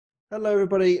Hello,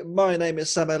 everybody. My name is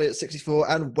Sam Elliott64,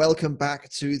 and welcome back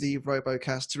to the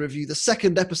RoboCast to review the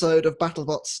second episode of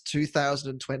BattleBots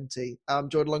 2020. I'm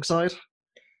joined alongside.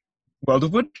 World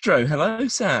of Woodrow. Hello,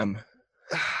 Sam.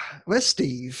 Where's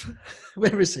Steve?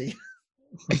 Where is he?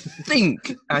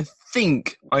 I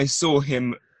think I saw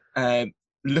him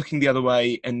looking the other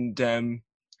way and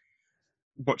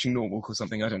watching Norwalk or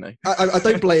something. I don't know. I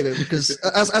don't blame him because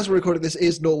as we're recording this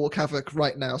is Norwalk Havoc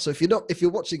right now. So if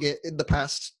you're watching it in the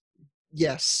past,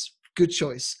 yes, good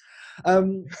choice.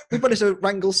 We've managed to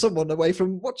wrangle someone away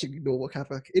from watching Norwalk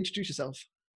Havoc. Introduce yourself.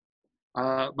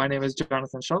 My name is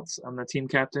Jonathan Schultz. I'm the team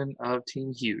captain of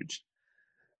Team Huge.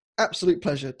 Absolute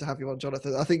pleasure to have you on,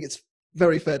 Jonathan. I think it's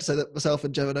very fair to say that myself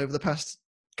and Joan over the past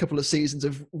couple of seasons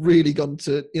have really gone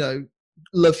to,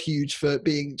 love Huge for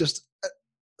being just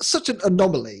such an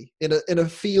anomaly in a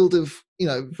field of,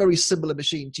 very similar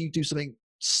machines. You do something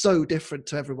so different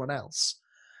to everyone else.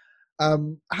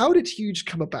 How did Huge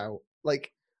come about?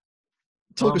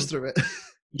 Talk us through it.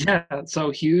 Yeah, so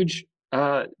Huge,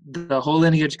 the whole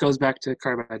lineage goes back to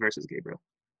Carbide versus Gabriel.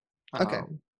 Okay.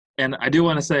 And I do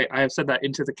want to say, I have said that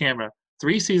into the camera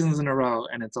 3 seasons in a row,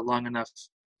 and it's a long enough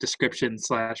description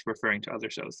 / referring to other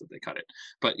shows that they cut it.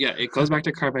 But yeah, it goes back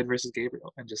to Carbide versus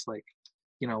Gabriel, and just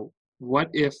what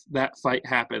if that fight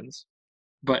happens,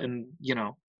 but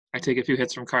I take a few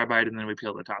hits from Carbide and then we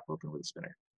peel the top open with a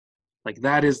spinner.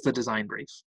 That is the design brief.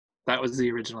 That was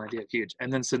the original idea of Huge.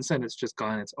 And then since then, it's just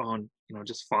gone its own,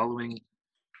 just following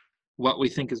what we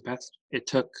think is best. It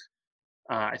took,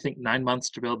 I think, 9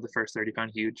 months to build the first 30-pound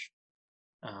Huge.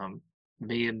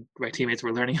 Me and my teammates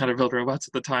were learning how to build robots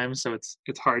at the time, so it's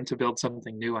hard to build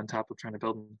something new on top of trying to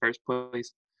build in the first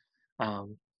place.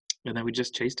 And then we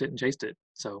just chased it.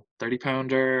 So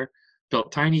 30-pounder,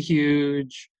 built Tiny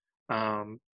Huge,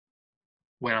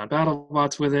 went on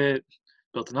BattleBots with it,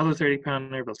 built another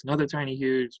 30-pounder, built another Tiny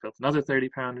Huge, built another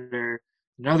 30-pounder,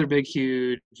 another big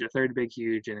Huge, a third big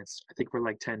Huge, and I think we're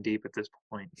like 10 deep at this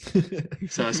point.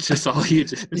 So it's just all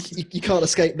Huge. You can't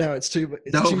escape now. It's too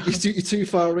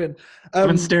far in. I've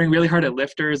been staring really hard at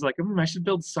lifters, I should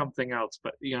build something else,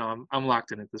 but I'm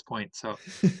locked in at this point. So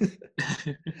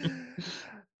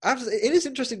it is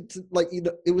interesting to,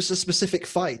 it was a specific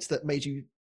fight that made you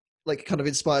kind of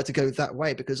inspired to go that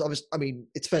way, because obviously,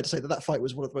 it's fair to say that fight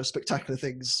was one of the most spectacular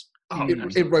things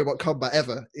in robot combat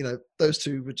ever. Those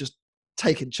two were just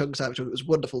taking chunks out of each other. It was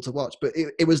wonderful to watch, but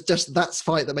it was just that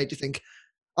fight that made you think,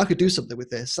 I could do something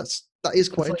with this. That is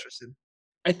quite interesting.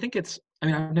 I think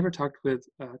I've never talked with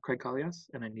Craig Collias,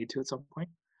 and I need to at some point,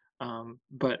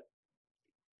 but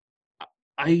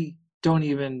I don't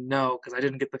even know, because I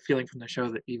didn't get the feeling from the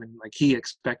show that even he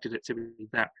expected it to be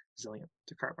that resilient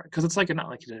to Carbide, because it's not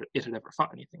like it had ever fought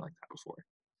anything like that before.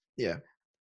 Yeah.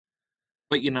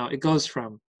 But it goes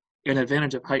from an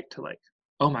advantage of height to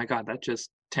oh my god, that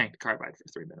just tanked Carbide for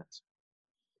 3 minutes.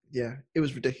 Yeah, it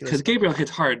was ridiculous. Because Gabriel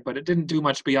hits hard, but it didn't do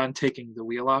much beyond taking the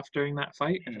wheel off during that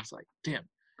fight, and it's damn,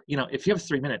 if you have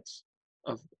 3 minutes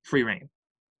of free reign,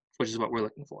 which is what we're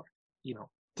looking for,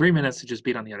 3 minutes to just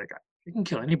beat on the other guy. You can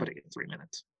kill anybody in 3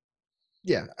 minutes.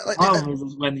 Yeah. The problem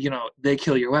is when, they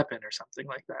kill your weapon or something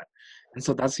like that. And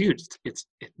so that's Huge. It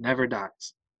never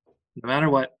dies. No matter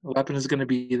what, the weapon is going to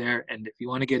be there, and if you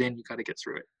want to get in, you got to get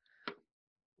through it.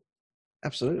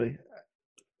 Absolutely.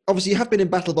 Obviously, you have been in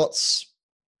BattleBots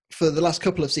for the last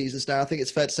couple of seasons now. I think it's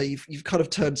fair to say you've kind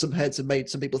of turned some heads and made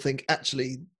some people think,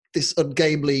 actually, this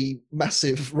ungamely,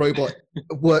 massive robot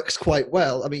works quite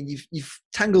well. You've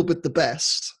tangled with the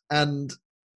best, and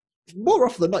more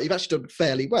often than not, you've actually done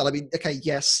fairly well. Okay,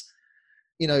 yes,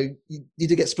 you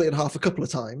did get split in half a couple of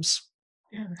times.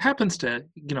 Yeah, it happens to,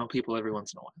 people every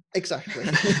once in a while. Exactly.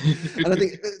 And I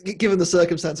think, given the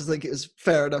circumstances, I think it was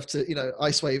fair enough to,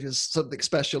 Ice Wave is something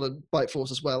special, and Bite Force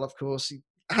as well, of course. You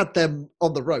had them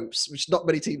on the ropes, which not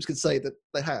many teams can say that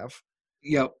they have.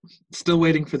 Yep. Still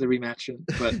waiting for the rematch.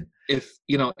 But if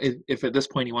at this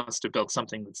point he wants to build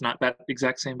something that's not that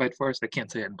exact same Bite Force, I can't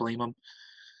say I'd blame him.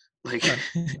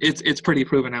 It's pretty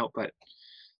proven out, but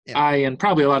yeah. I and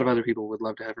probably a lot of other people would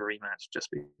love to have a rematch, just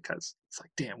because it's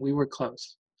damn, we were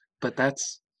close. But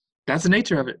that's the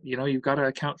nature of it. You've got to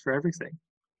account for everything.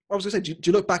 I was going to say, do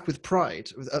you look back with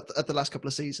pride at the last couple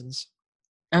of seasons?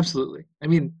 Absolutely.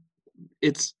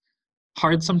 It's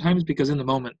hard sometimes because in the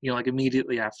moment,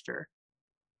 immediately after,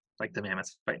 the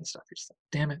mammoth fight and stuff, you're just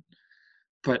damn it.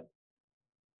 But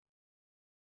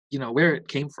where it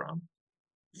came from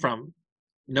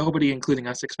nobody, including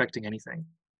us, expecting anything,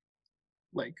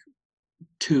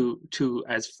 to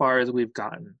as far as we've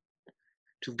gotten,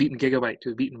 to have beaten Gigabyte,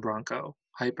 to have beaten Bronco,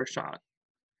 Hypershot,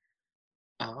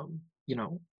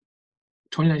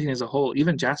 2019 as a whole,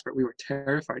 even Jasper, we were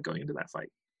terrified going into that fight.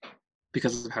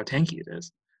 because of how tanky it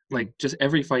is. Like just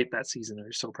every fight that season,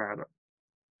 we're so proud of.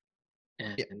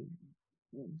 And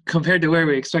compared to where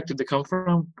we expected to come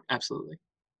from, absolutely.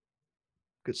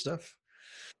 Good stuff.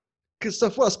 Good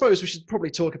stuff. Well, I suppose we should probably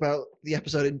talk about the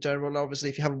episode in general. Obviously,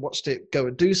 if you haven't watched it, go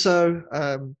and do so.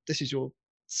 This is your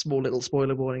small little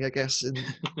spoiler warning, I guess. And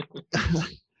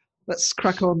let's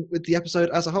crack on with the episode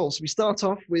as a whole. So we start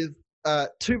off with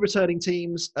two returning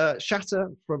teams, Shatter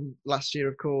from last year,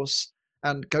 of course,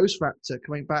 and Ghost Raptor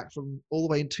coming back from all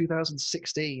the way in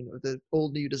 2016 with the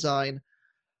all-new design.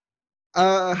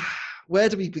 Where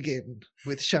do we begin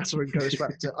with Shatter and Ghost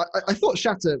Raptor? I thought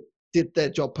Shatter did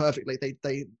their job perfectly.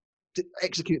 They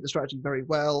execute the strategy very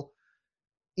well.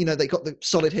 You know, they got the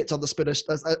solid hits on the spinner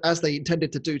as they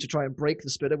intended to do to try and break the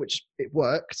spinner, which it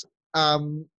worked. I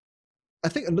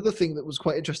think another thing that was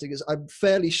quite interesting is I'm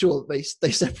fairly sure that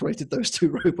they separated those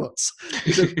two robots.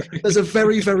 There's a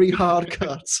very, very hard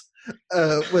cut.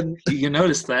 When you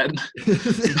notice that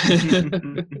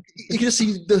you can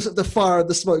see the fire and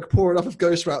the smoke pouring off of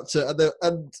Ghost Raptor,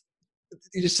 and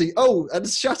you just see, and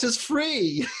Shatter's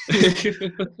free.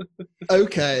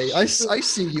 Okay, I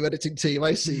see you, editing team.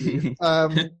 I see you.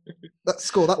 Let's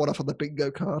score that one off on the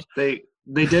bingo card. They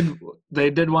did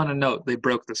want to note they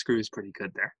broke the screws pretty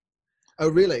good there. Oh,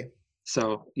 really?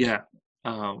 So yeah,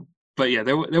 but yeah,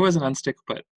 there was an unstick,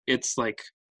 but it's like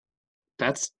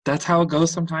that's how it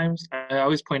goes sometimes. I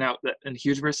always point out that in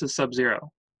Huge versus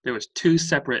Sub-Zero, there was 2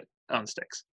 separate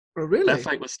unsticks. Oh, really? That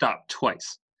fight was stopped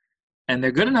twice. And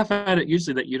they're good enough at it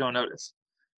usually that you don't notice.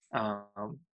 I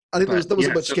think there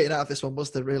wasn't much getting out of this one, was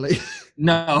there, really?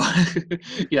 No.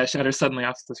 Yeah, Shatter suddenly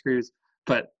off the screws.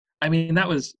 But, I mean, that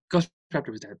was... Ghost Raptor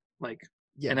was dead. Like,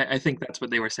 yeah. And I think that's what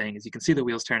they were saying, is you can see the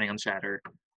wheels turning on Shatter.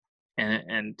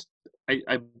 And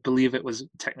I believe it was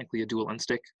technically a dual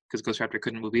unstick, because Ghost Raptor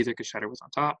couldn't move either because Shatter was on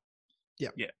top. Yeah.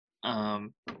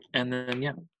 And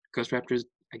then, Ghost Raptor's...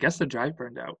 I guess the drive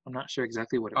burned out. I'm not sure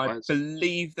exactly what it was. I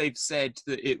believe they've said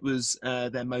that it was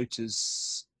their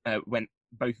motors went,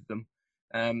 both of them.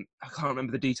 I can't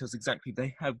remember the details exactly.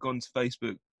 They have gone to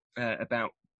Facebook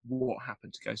about what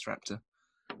happened to Ghost Raptor.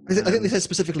 I think they said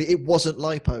specifically it wasn't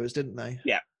lipos, didn't they?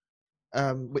 Yeah.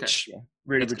 Which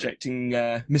really rejecting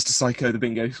Mr. Psycho, the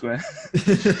bingo square.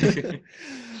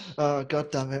 Oh,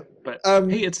 God damn it. But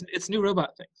hey, it's new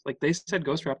robot things. Like they said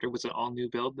Ghost Raptor was an all new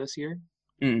build this year.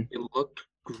 It looked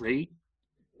great.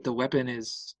 The weapon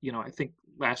is, I think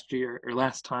last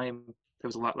time there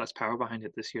was a lot less power behind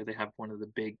it. This year they have one of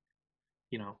the big,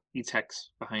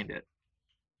 E-Techs behind it.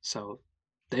 So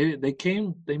they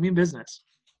mean business,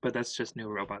 but that's just new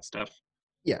robot stuff.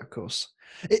 Yeah, of course.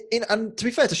 And to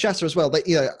be fair to Shatter as well, they,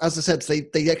 as I said,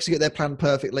 they execute their plan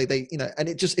perfectly. They, and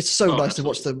it's so nice absolutely. to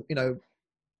watch them,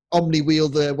 omni wheel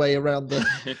their way around the.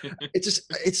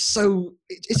 It's so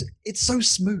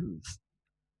smooth.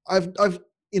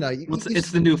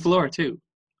 It's the new floor too.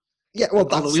 Yeah, well,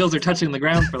 all the wheels are touching the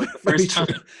ground for like the first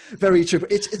time. Very true. But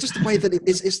it's just the way that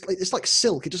it's like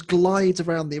silk. It just glides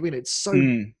around the arena. It's so,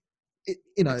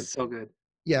 it's so good.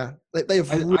 Yeah, they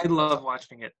have. I love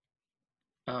watching it.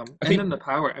 Then the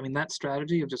power. I mean, that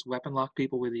strategy of just weapon lock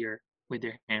people with your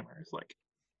hammer is like,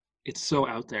 it's so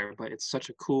out there, but it's such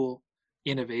a cool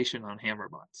innovation on hammer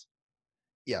bots.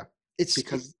 Yeah,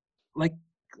 because like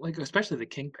especially the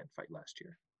Kingpin fight last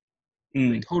year.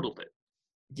 They totaled it.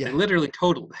 Yeah. They literally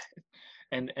totaled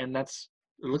it. And that's,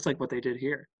 it looks like what they did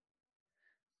here.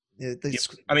 Yeah, the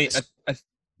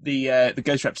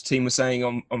Ghost Raptor team was saying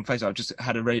on Facebook, I've just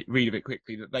had a read of it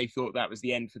quickly, that they thought that was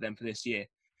the end for them for this year.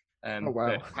 Oh,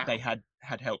 wow. They had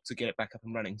help to get it back up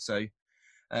and running. So,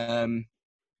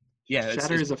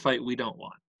 Shatter is a fight we don't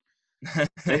want.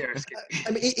 They are scary.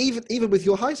 I mean, even with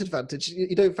your height advantage,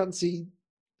 you don't fancy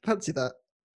that.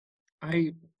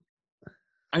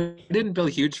 I didn't build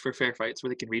huge for fair fights where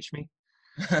they can reach me.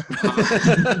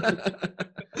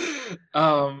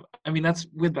 I mean, that's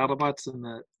with BattleBots,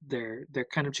 and they're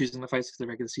kind of choosing the fights for the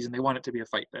regular season. They want it to be a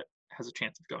fight that has a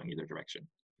chance of going either direction.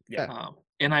 Yeah.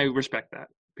 And I respect that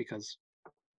because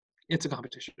it's a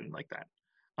competition like that.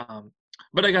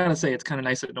 But I gotta say, it's kind of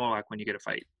nice at Norwalk when you get a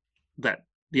fight that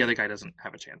the other guy doesn't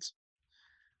have a chance.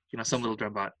 Some little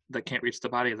drum bot that can't reach the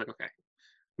body is like, okay,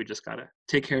 we just gotta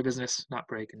take care of business, not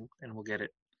break, and we'll get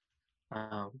it.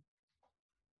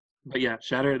 But yeah,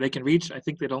 Shatter, they can reach. I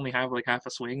think they'd only have like half a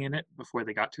swing in it before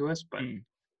they got to us. But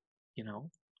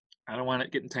I don't want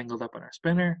it getting tangled up on our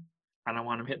spinner. I don't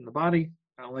want them hitting the body.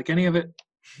 I don't like any of it.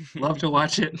 Love to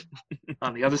watch it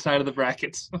on the other side of the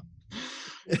brackets.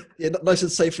 Yeah, nice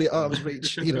and safely at arm's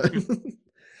reach.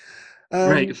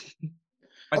 Right.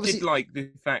 I did like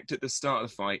the fact at the start of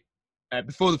the fight,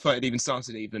 before the fight had even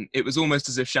started, it was almost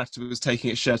as if Shatter was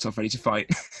taking its shirt off, ready to fight.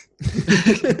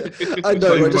 I know.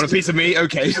 So you Right? want a piece of me?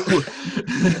 Okay.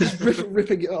 Just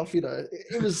ripping it off.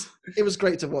 It was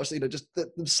great to watch. Just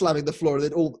them slamming the floor, and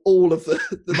then all of the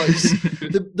nice,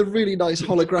 the really nice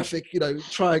holographic,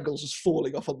 triangles just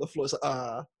falling off on the floor. It's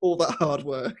like all that hard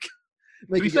work.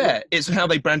 To be fair, it's how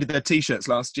they branded their T-shirts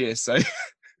last year. So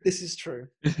this is true.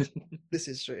 This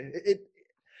is true. It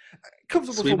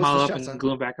comfortable Sweep them all performance up for Shatter. and glue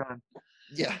them back on.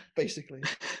 Yeah, basically.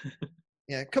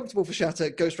 Yeah, comfortable for Shatter.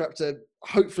 Ghost Raptor,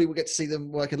 hopefully we'll get to see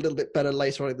them work a little bit better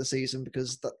later on in the season,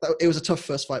 because it was a tough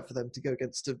first fight for them to go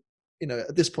against, at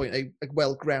this point, a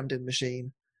well-grounded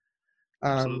machine.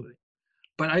 Absolutely.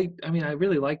 But I mean, I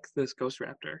really like this Ghost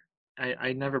Raptor.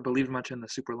 I never believed much in the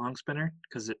super long spinner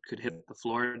because it could hit the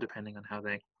floor depending on how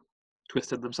they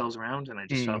twisted themselves around, and I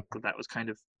just felt that was kind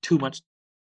of too much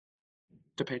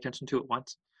to pay attention to at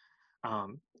once.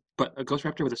 But a Ghost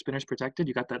Raptor with the spinners protected,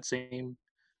 you got that same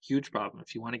huge problem.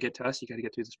 If you want to get to us, you got to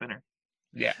get through the spinner.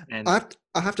 Yeah, and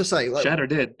I have to say, Shatter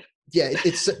did. Yeah,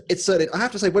 it's certainly. I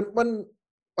have to say, when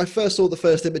I first saw the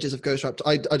first images of Ghost Raptor,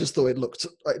 I just thought it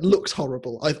looked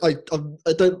horrible. I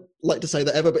don't like to say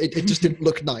that ever, but it just didn't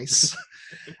look nice.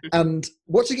 And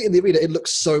watching it in the arena, it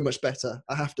looks so much better.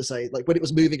 I have to say, like when it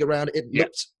was moving around, it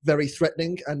looked very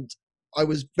threatening, and I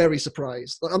was very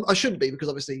surprised. I shouldn't be, because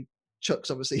obviously Chuck's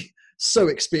obviously so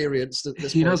experienced at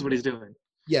this point. He knows what he's doing.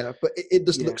 Yeah, but it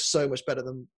just looks so much better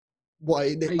than what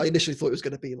I initially thought it was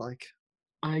going to be like.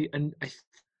 I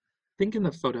think in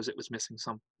the photos it was missing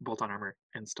some bolt-on armor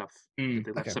and stuff. They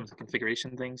left some of the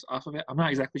configuration things off of it. I'm not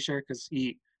exactly sure, because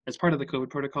as part of the COVID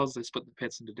protocols, they split the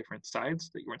pits into different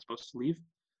sides that you weren't supposed to leave,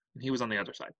 and he was on the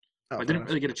other side. I didn't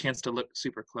really get a chance to look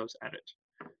super close at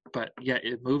it. But yeah,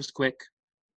 it moves quick.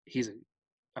 He's an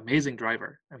amazing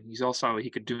driver. I mean, you all saw what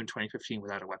he could do in 2015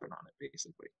 without a weapon on it,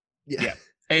 basically. Yeah.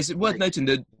 It's worth noting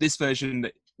that this version,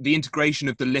 that the integration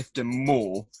of the lifter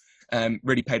more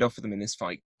really paid off for them in this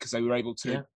fight, because they were able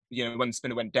to, when the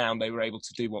spinner went down, they were able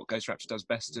to do what Ghost Raptor does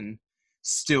best and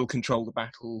still control the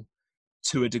battle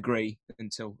to a degree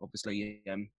until, obviously,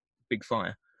 big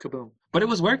fire. Kaboom. But it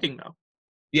was working, though.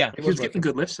 Yeah. He was getting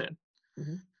good lifts in.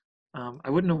 Mm-hmm. I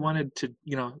wouldn't have wanted to,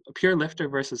 a pure lifter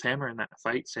versus hammer in that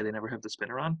fight, say they never have the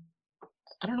spinner on.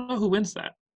 I don't know who wins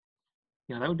that.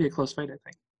 That would be a close fight, I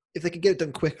think. If they could get it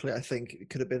done quickly, I think it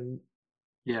could have been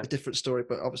a different story.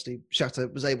 But obviously, Shatter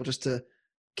was able just to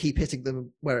keep hitting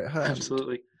them where it hurt.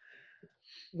 Absolutely.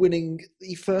 Winning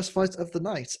the first fight of the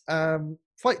night.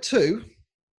 Fight 2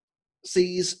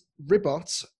 sees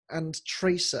Ribot and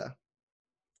Tracer.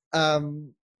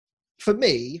 For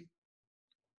me,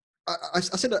 I've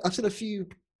seen a few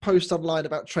posts online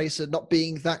about Tracer not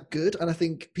being that good, and I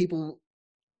think people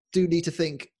do need to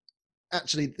think,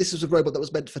 actually, this is a robot that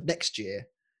was meant for next year.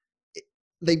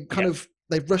 They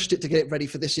rushed it to get it ready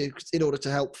for this year in order to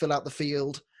help fill out the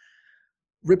field.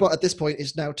 Ribot at this point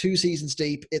is now 2 seasons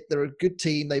deep. They're a good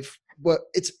team. They've worked.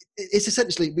 It's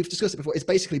essentially, we've discussed it before, it's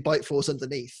basically Bite Force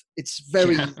underneath. It's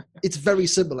very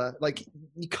similar. Like,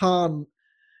 you can't.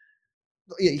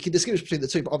 Yeah, you can distinguish between the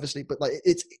two, but obviously,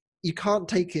 you can't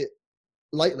take it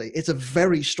lightly. It's a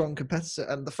very strong competitor,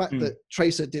 and the fact that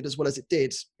Tracer did as well as it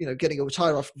did, getting a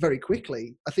tire off very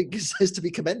quickly, I think is to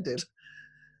be commended.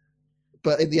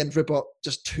 But in the end, Ribot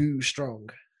just too strong.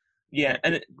 Yeah,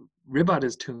 and Ribot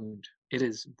is tuned. It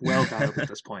is well dialed at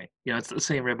this point. It's the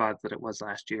same Ribot that it was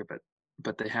last year,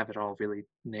 but they have it all really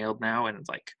nailed now, and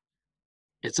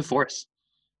it's a force.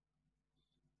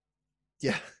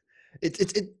 Yeah,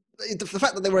 the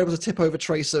fact that they were able to tip over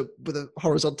Tracer with a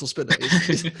horizontal spinner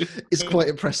is quite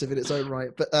impressive in its own right.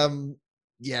 But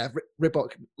Ribot,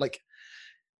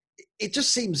 it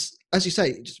just seems, as you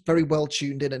say, just very well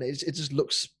tuned in, and it just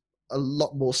looks a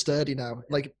lot more sturdy now.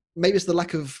 Like, maybe it's the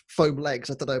lack of foam legs,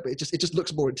 I don't know, but it just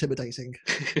looks more intimidating.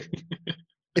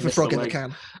 If a frog ever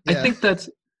can. Yeah.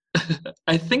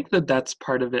 I think that's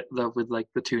part of it, though, with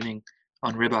the tuning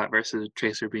on Ribot versus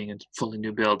Tracer being a fully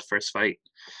new build first fight.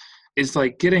 Is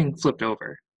getting flipped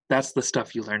over. That's the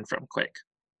stuff you learn from quick.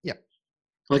 Yeah.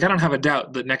 I don't have a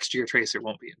doubt that next year Tracer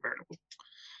won't be invertible.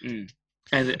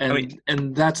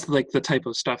 And that's the type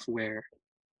of stuff where,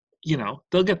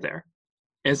 they'll get there.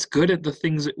 It's good at the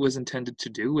things it was intended to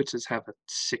do, which is have a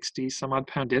 60 some odd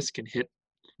pound disc and hit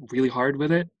really hard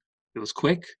with it. It was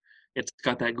quick. It's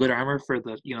got that good armor for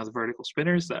the the vertical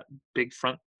spinners, that big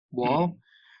front wall.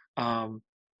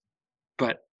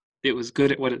 But it was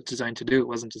good at what it's designed to do. It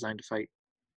wasn't designed to fight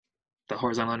the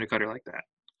horizontal undercutter like that.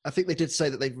 I think they did say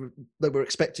that they were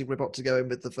expecting Ribot to go in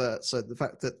with the vert, so the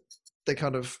fact that they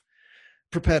kind of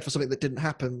prepared for something that didn't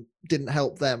happen didn't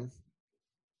help them.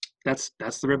 That's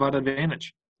the Ribot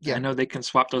advantage. Yeah. I know they can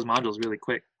swap those modules really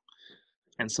quick,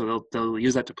 and so they'll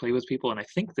use that to play with people. And I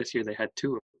think this year they had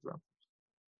 2 of them,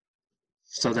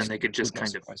 so then they could just Would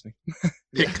not kind of surprise me.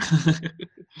 pick.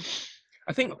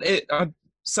 I think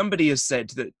somebody has said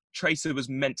that Tracer was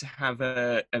meant to have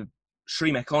a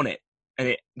Shremek on it,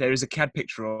 and there is a CAD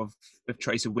picture of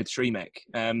Tracer with Shremek.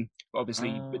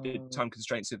 Obviously, with the time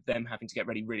constraints of them having to get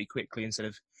ready really quickly instead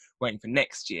of waiting for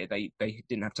next year, they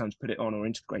didn't have time to put it on or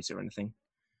integrate it or anything.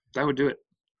 That would do it.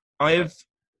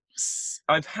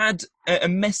 I've had a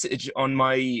message on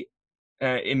my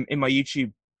in my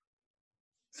YouTube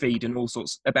feed and all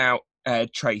sorts about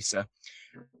Tracer,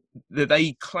 that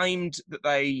they claimed that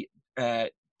they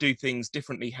do things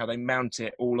differently, how they mount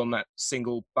it all on that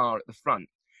single bar at the front.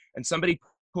 And somebody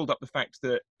pulled up the fact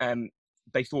that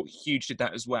they thought Huge did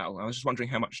that as well. I was just wondering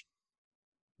how much,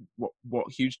 what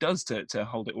Huge does to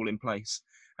hold it all in place,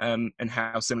 and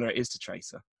how similar it is to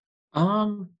Tracer.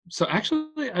 So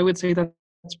actually, I would say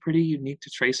that's pretty unique to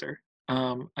Tracer.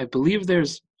 I believe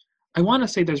I want to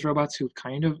say there's robots who've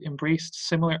kind of embraced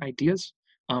similar ideas.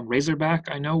 Razorback,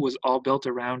 I know, was all built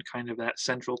around kind of that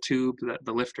central tube that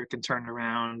the lifter can turn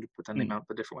around, but then they mount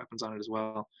the different weapons on it as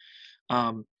well.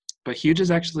 But Huge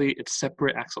is actually, it's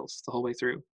separate axles the whole way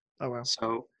through. Oh, wow.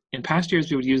 So in past years,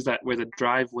 we would use that where the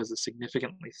drive was a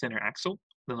significantly thinner axle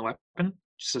than the weapon,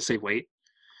 just to save weight.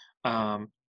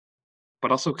 But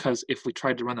also because if we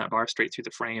tried to run that bar straight through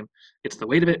the frame, it's the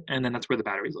weight of it, and then that's where the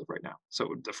batteries live right now.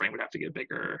 So the frame would have to get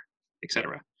bigger,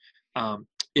 etc.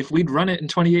 If we'd run it in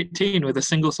 2018 with a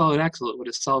single solid axle, it would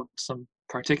have solved some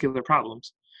particular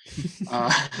problems.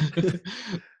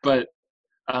 But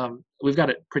we've got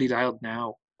it pretty dialed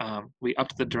now. We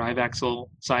upped the drive axle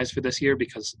size for this year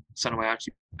because Sunaway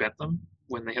actually bent them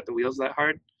when they hit the wheels that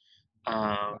hard.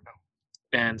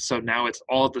 And so now it's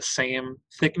all the same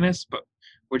thickness, but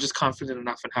we're just confident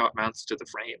enough in how it mounts to the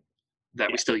frame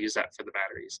that we still use that for the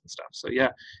batteries and stuff. So yeah,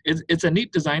 it's a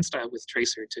neat design style with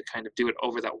Tracer to kind of do it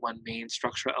over that one main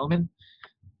structural element.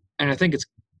 And I think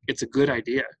it's a good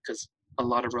idea because a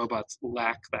lot of robots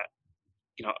lack that,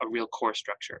 a real core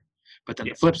structure. But then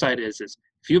the flip side is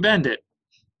if you bend it,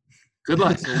 good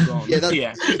luck. Hope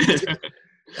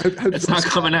it's not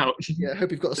coming out. Yeah,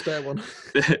 hope you've got a spare one.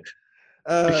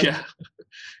 Yeah.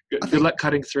 Good luck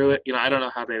cutting through it. I don't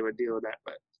know how they would deal with that,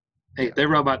 but hey, their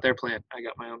robot, their plan. I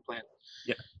got my own plan.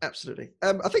 Yeah, absolutely.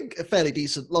 I think a fairly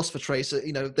decent loss for Tracer.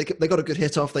 They got a good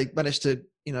hit off. They managed to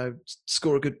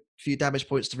score a good few damage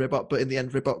points to Ribot, but in the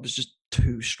end, Ribot was just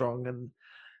too strong. And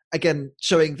again,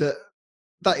 showing that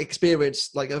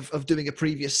experience of doing a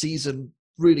previous season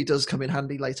really does come in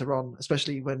handy later on,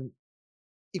 especially when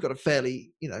you've got a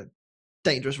fairly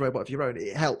dangerous robot of your own.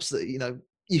 It helps that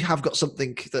you have got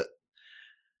something that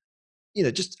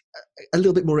just a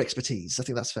little bit more expertise. I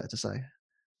think that's fair to say.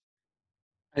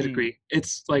 I'd agree.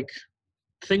 It's like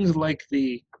things like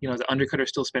the undercutter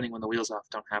still spinning when the wheels off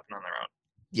don't happen on their own.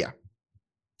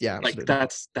 Yeah, absolutely.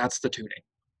 Like that's the tuning.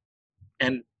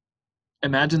 And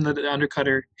imagine that the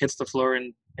undercutter hits the floor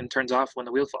and turns off when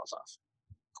the wheel falls off.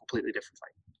 Completely different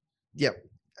fight. Yeah,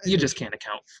 you just can't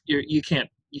account. You can't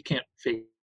fake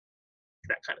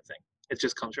that kind of thing. It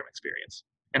just comes from experience.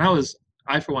 And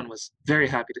I for one was very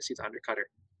happy to see the undercutter.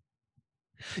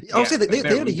 I would say that they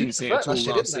only didn't see it all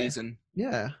last season.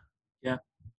 Yeah.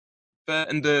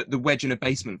 And the wedge in a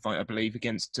basement fight, I believe,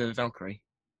 against Valkyrie.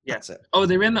 Yeah. That's it. Oh,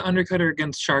 they ran the undercutter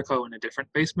against Charco in a different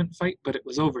basement fight, but it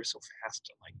was over so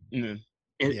fast.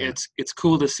 It's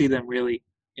cool to see them really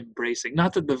embracing.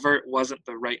 Not that the vert wasn't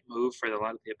the right move for a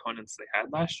lot of the opponents they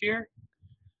had last year,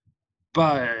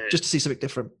 but just to see something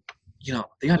different.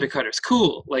 The undercutter's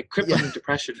cool. Like crippling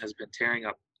depression has been tearing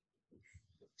up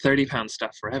 30-pound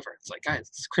stuff forever. It's like, guys,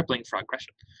 it's crippling for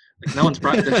aggression. Like no one's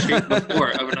brought this shape before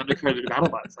of an undercutter to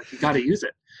BattleBots. Like you got to use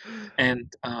it.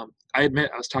 And I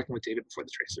admit, I was talking with David before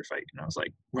the Tracer fight, and I was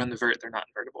like, run the vert. They're not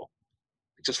invertible.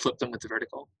 Just flip them with the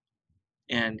vertical.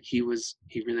 And he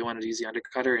really wanted to use the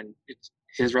undercutter, and it's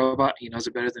his robot. He knows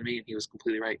it better than me, and he was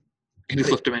completely right. And he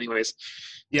flipped him anyways.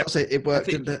 Yeah, so it worked,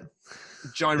 didn't it?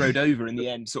 Gyroed over in the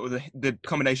end, sort of the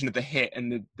combination of the hit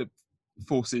and the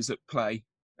forces at play.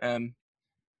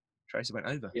 Tracer went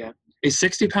over. Yeah, a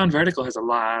 60-pound vertical has a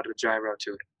lot of gyro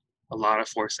to it, a lot of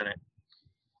force in it.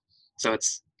 So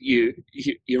it's you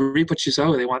reap what you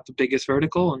sow. They want the biggest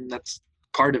vertical, and that's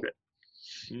part of it.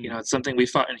 It's something we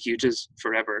fought in Huges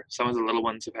forever. Some of the little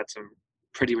ones have had some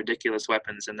pretty ridiculous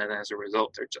weapons, and then as a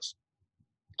result, they're just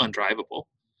undrivable.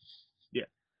 Yeah.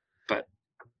 But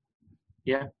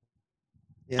yeah.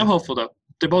 I'm hopeful though.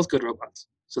 They're both good robots,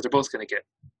 so they're both going to get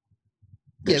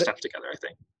their stuff together, I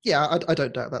think. Yeah, I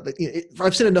don't doubt that.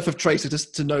 I've seen enough of Tracer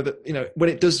just to know that when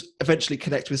it does eventually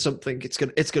connect with something, it's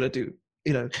gonna do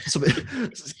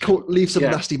leave some Yeah.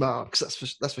 nasty marks. That's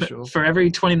for sure. For every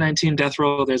 2019 death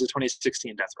roll, there's a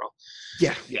 2016 death roll.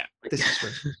 Yeah, Yeah. this is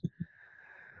true.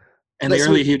 And the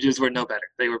early Huges were no better.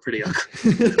 They were pretty ugly.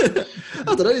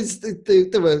 I don't know.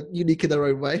 They were unique in their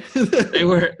own way. They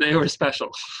were special.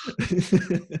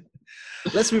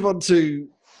 Let's move on to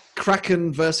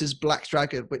Kraken versus Black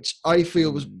Dragon, which I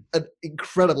feel was an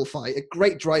incredible fight, a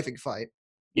great driving fight.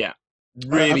 Yeah,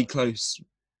 really close.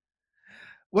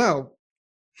 Well,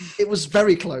 it was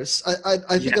very close.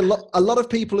 I think a lot of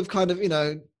people have kind of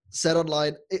said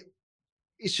online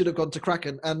it should have gone to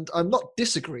Kraken, and I'm not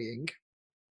disagreeing.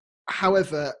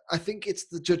 However, I think it's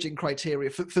the judging criteria.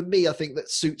 For me, I think that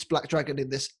suits Black Dragon in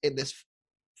this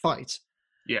fight.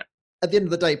 Yeah. At the end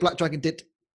of the day, Black Dragon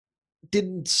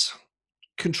didn't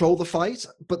control the fight,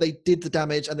 but they did the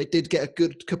damage, and they did get a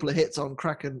good couple of hits on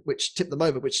Kraken, which tipped them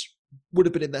over, which would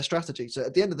have been in their strategy. So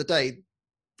at the end of the day,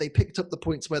 they picked up the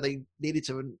points where they needed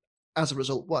to, and as a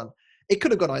result, won. It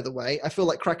could have gone either way. I feel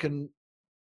like Kraken,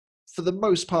 for the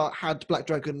most part, had Black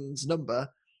Dragon's number,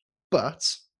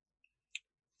 but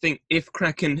I think if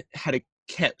Kraken had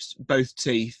kept both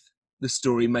teeth, the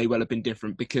story may well have been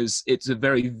different, because it's a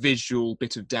very visual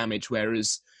bit of damage,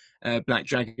 whereas Black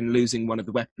Dragon losing one of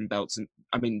the weapon belts, and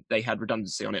I mean, they had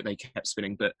redundancy on it, they kept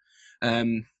spinning, but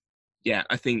I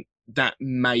think that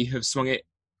may have swung it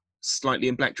slightly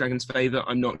in Black Dragon's favour.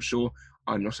 I'm not sure.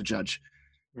 I'm not a judge.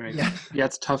 Right. Yeah,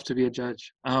 it's tough to be a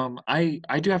judge. I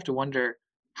do have to wonder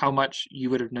how much you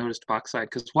would have noticed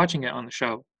Boxside, because watching it on the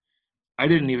show, I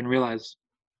didn't even realize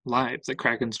live that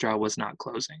Kraken's jaw was not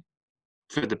closing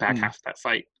for the back half of that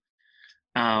fight.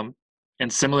 And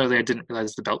similarly, I didn't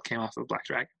realize the belt came off of Black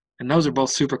Dragon. And those are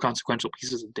both super consequential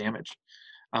pieces of damage.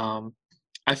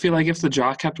 I feel like if the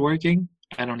jaw kept working,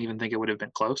 I don't even think it would have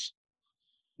been close.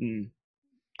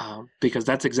 Because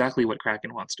that's exactly what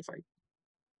Kraken wants to fight.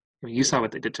 I mean, you saw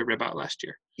what they did to Ribot last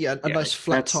year. Yeah, a nice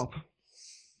flat top.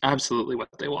 Absolutely what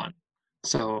they want.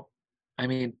 So, I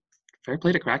mean, fair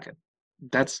play to Kraken.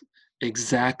 That's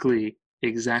exactly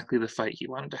the fight he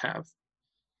wanted to have.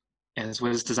 And it's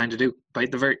what it's designed to do.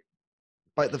 Bite the vert.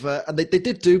 And they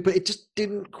did do, but it just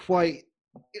didn't quite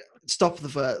stop the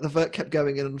vert. The vert kept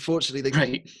going, and unfortunately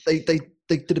they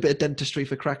did a bit of dentistry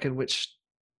for Kraken, which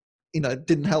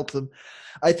didn't help them.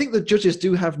 I think the judges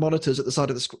do have monitors at the side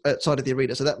of the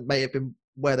arena, so that may have been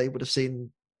where they would have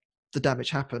seen the damage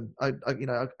happen. I'm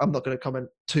not going to comment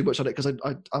too much on it, because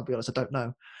I'll be honest, I don't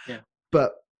know. Yeah,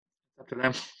 but up to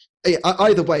them.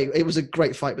 Either way, it was a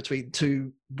great fight between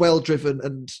two well-driven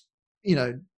and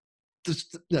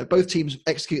both teams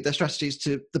execute their strategies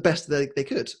to the best they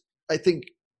could. I think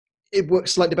it worked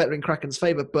slightly better in Kraken's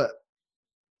favor, but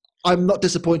I'm not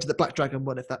disappointed that Black Dragon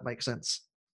won, if that makes sense.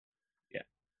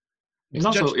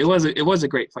 It was a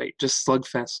great fight, just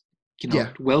slugfest.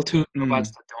 Well-tuned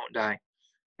robots that don't die,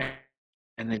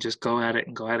 and they just go at it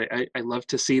and go at it. I love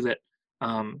to see that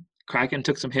Kraken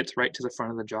took some hits right to the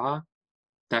front of the jaw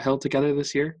that held together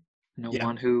this year.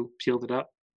 One who peeled it up.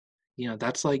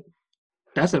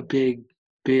 That's a big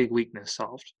weakness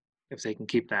solved if they can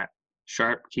keep that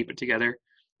sharp, keep it together.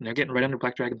 And they're getting right under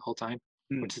Black Dragon the whole time,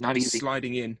 which is not easy.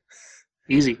 Sliding in.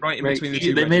 Easy. Right in between the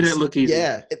two. They made it look easy.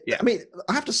 Yeah. I mean,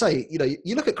 I have to say,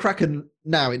 you look at Kraken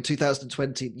now in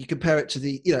 2020, you compare it to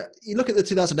you look at the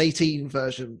 2018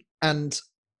 version, and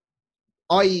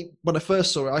when I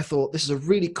first saw it, I thought this is a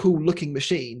really cool looking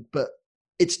machine, but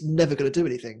it's never going to do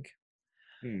anything.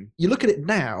 You look at it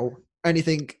now and you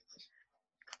think,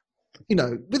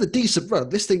 with a decent run,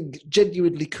 this thing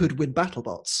genuinely could win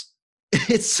BattleBots.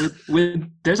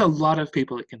 There's a lot of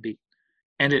people it can beat.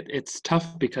 And it's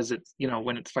tough because it's,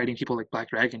 when it's fighting people like Black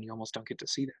Dragon, you almost don't get to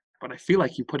see that. But I feel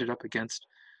like you put it up against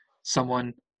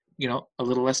someone, a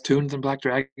little less tuned than Black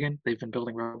Dragon. They've been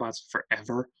building robots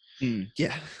forever.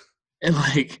 Yeah. And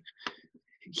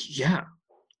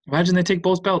imagine they take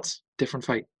both belts. Different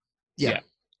fight. Yeah.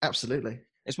 Absolutely.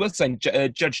 It's worth saying,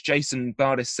 Judge Jason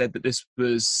Bardis said that this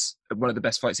was one of the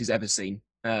best fights he's ever seen,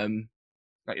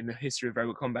 like in the history of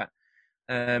Robot Combat.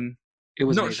 It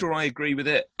was not amazing. sure I agree with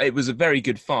it. It was a very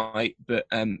good fight, but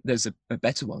there's a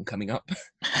better one coming up.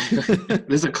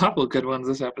 There's a couple of good ones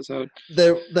this episode.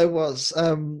 There was.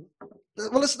 Well,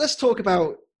 let's talk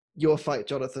about your fight,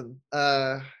 Jonathan.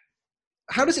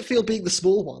 How does it feel being the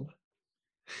small one?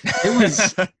 It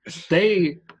was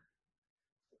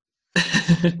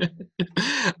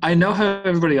I know how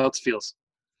everybody else feels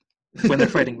when they're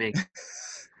fighting me.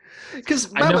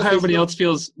 Because I know how everybody else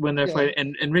feels when they're fighting,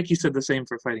 and Ricky said the same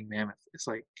for fighting Mammoth. It's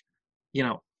like,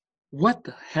 what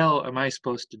the hell am I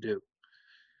supposed to do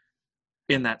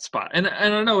in that spot? And I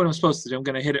don't know what I'm supposed to do. I'm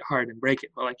going to hit it hard and break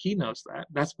it. But he knows that.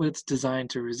 That's what it's designed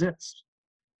to resist.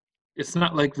 it's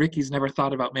not like Ricky's never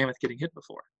thought about Mammoth getting hit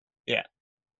before. Yeah.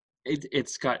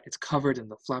 It's covered in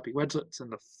the floppy wedgelets,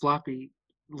 and the floppy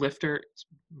lifter is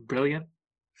brilliant.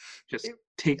 Just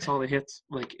takes all the hits.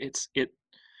 Like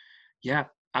yeah.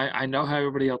 I know how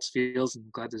everybody else feels, and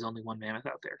I'm glad there's only one Mammoth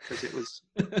out there, because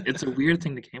it's a weird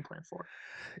thing to game plan for.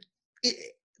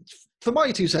 For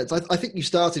my 2 cents, I think you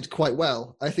started quite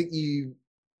well. I think you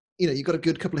got a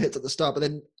good couple of hits at the start, but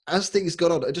then as things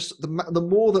got on, just the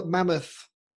more that Mammoth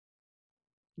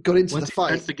got into Once the fight,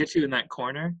 starts to get you in that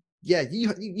corner. Yeah,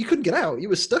 you couldn't get out. You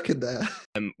were stuck in there.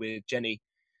 With Jenny,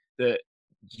 that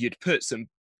you'd put some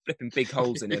flipping big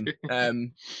holes in him,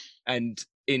 and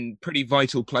in pretty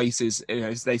vital places.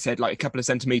 As they said, like a couple of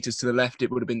centimeters to the left,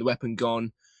 it would have been the weapon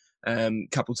gone.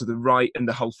 Couple to the right, and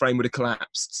the whole frame would have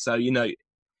collapsed. So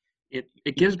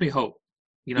it gives me hope.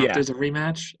 Yeah. If there's a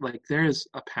rematch, like there is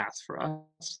a path for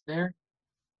us there.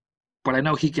 But I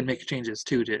know he can make changes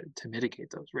too to mitigate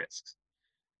those risks.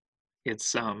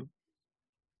 It's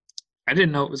I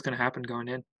didn't know it was going to happen going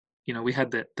in. We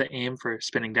had the aim for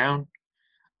spinning down,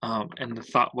 and the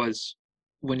thought was,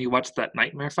 when you watch that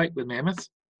Nightmare fight with Mammoth,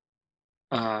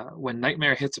 when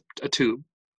Nightmare hits a tube,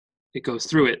 it goes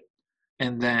through it,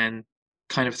 and then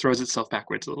kind of throws itself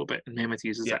backwards a little bit, and Mammoth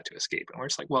uses that to escape. And we're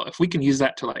just like, well, if we can use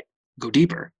that to like go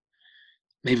deeper,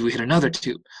 maybe we hit another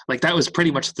tube. Like that was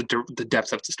pretty much the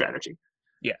depth of the strategy.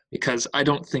 Yeah. Because I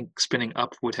don't think spinning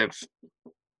up would have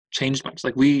changed much.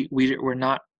 Like we're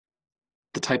not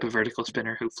the type of vertical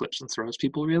spinner who flips and throws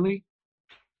people really.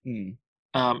 And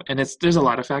there's a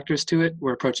lot of factors to it.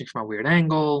 We're approaching from a weird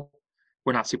angle.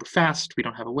 We're not super fast. We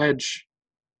don't have a wedge.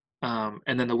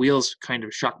 And then the wheels kind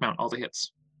of shock mount all the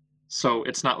hits. So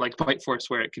it's not like Bite Force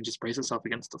where it can just brace itself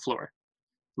against the floor.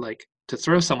 Like to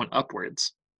throw someone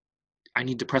upwards, I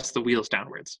need to press the wheels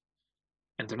downwards.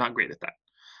 And they're not great at that.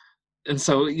 And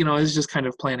so, it's just kind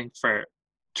of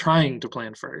trying to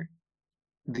plan for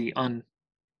the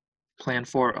unplanned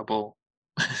for-able.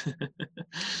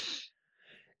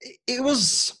 It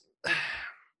was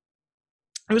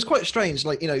quite strange,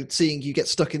 like, seeing you get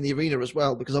stuck in the arena as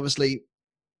well, because obviously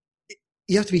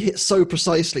you have to be hit so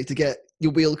precisely to get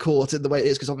your wheel caught in the way it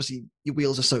is, because obviously your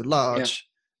wheels are so large. Yeah.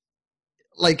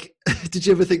 Like, did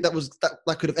you ever think that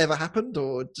could have ever happened,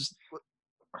 or just?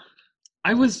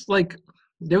 I was like,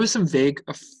 there was some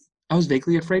I was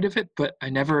vaguely afraid of it, but I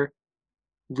never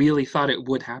really thought it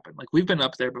would happen. Like, we've been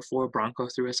up there before. Bronco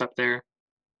threw us up there.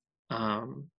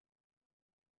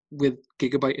 With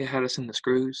Gigabyte, it had us in the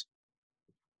screws.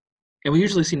 And we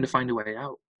usually seem to find a way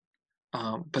out.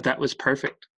 But that was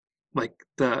perfect. Like,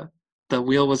 the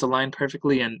wheel was aligned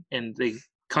perfectly, and they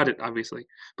cut it, obviously.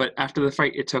 But after the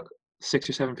fight, it took 6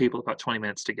 or 7 people about 20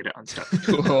 minutes to get it unstuck.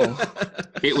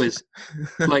 It was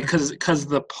like, because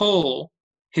the pole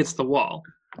hits the wall,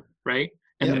 right?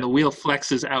 And then the wheel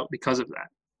flexes out because of that.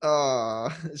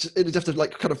 It'd have to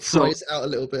like kind of prise out a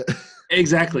little bit.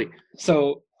 Exactly.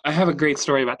 So I have a great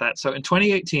story about that. So in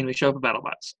 2018, we show up at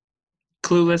BattleBots,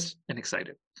 clueless and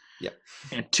excited. Yeah.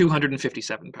 And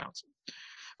 257 pounds.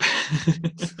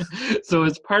 So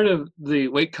as part of the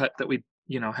weight cut that we,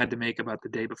 had to make about the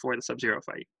day before the Sub-Zero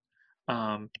fight,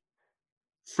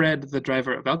 Fred, the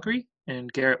driver of Valkyrie,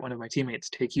 and Garrett, one of my teammates,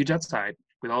 take huge outside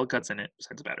with all guts in it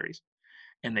besides the batteries.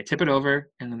 And they tip it over,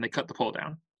 and then they cut the pole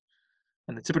down.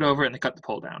 And they tip it over, and they cut the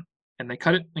pole down. And they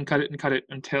cut it and cut it and cut it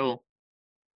until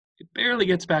it barely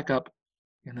gets back up.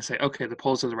 And they say, okay, the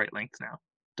poles are the right length now.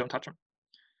 Don't touch them.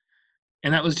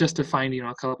 And that was just to find,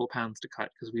 a couple pounds to cut,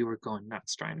 because we were going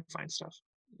nuts trying to find stuff.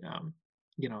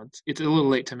 It's a little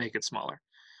late to make it smaller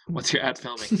once you're at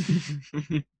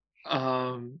filming.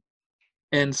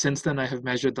 And since then, I have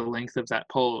measured the length of that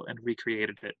pole and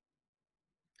recreated it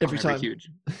every time. Huge.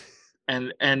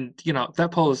 And that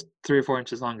pole is 3 or 4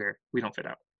 inches longer. We don't fit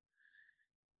out.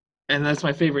 And that's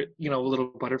my favorite,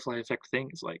 little butterfly effect thing.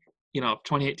 Is like,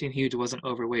 2018 huge wasn't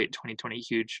overweight. 2020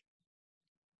 huge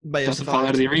doesn't fall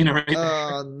out of the arena right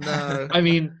there. No. I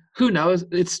mean, who knows?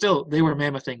 It's still, they were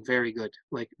mammothing very good.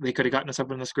 Like, they could have gotten us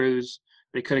up in the screws.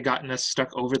 They could have gotten us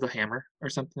stuck over the hammer or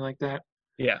something like that.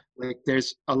 Yeah. Like,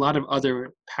 there's a lot of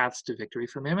other paths to victory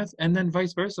for Mammoth, and then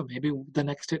vice versa. Maybe the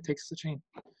next hit takes the chain.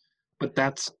 But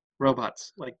that's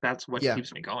robots. Like, that's what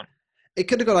keeps me going. It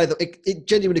could have gone either. It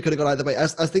genuinely could have gone either way.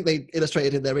 As I think they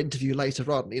illustrated in their interview later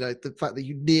on, the fact that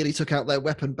you nearly took out their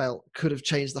weapon belt could have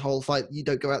changed the whole fight. You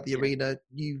don't go out the arena.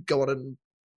 You go on and,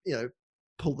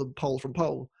 pull them pole from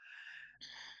pole.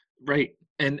 Right.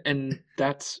 And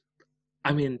that's,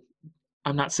 I mean,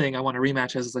 I'm not saying I want a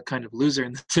rematch as a kind of loser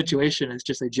in the situation. It's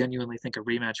just I genuinely think a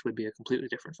rematch would be a completely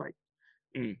different fight.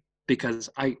 Because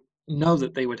I know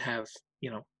that they would have,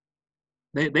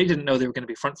 they didn't know they were going to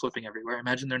be front flipping everywhere.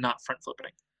 Imagine they're not front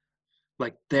flipping.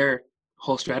 like their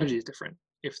whole strategy is different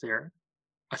if they're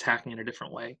attacking in a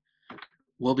different way.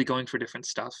 We'll be going for different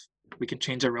stuff. We can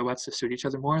change our robots to suit each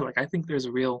other more. Like I think there's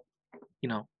a real,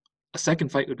 a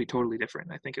second fight would be totally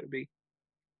different. I think it would be,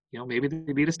 maybe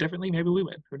they beat us differently. Maybe we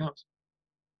win. Who knows?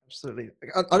 Absolutely.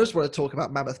 I just want to talk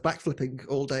about Mammoth backflipping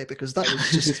all day because that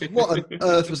was just what on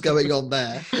earth was going on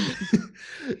there.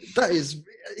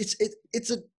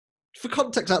 It's a for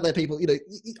context out there, people.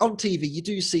 On TV you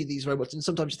do see these robots, and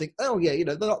sometimes you think, oh yeah,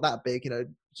 they're not that big.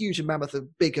 Huge and Mammoth are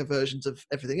bigger versions of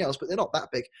everything else, but they're not that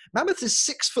big. Mammoth is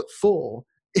 6'4".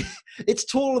 It's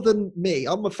taller than me.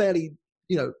 I'm a fairly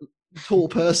tall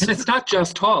person. And it's not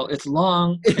just tall; it's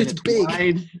long. And it's big.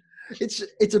 Wide.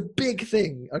 It's a big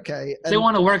thing, okay? If they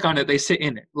want to work on it, they sit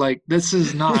in it. Like, this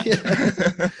is not...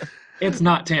 It's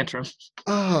not Tantrum.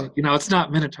 Oh. It's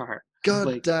not Minotaur.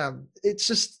 God damn. It's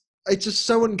just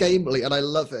so ungamely, and I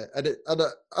love it. And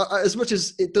as much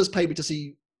as it does pay me to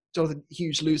see Jonathan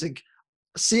Hughes losing,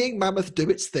 seeing Mammoth do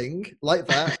its thing like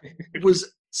that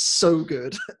was so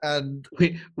good. And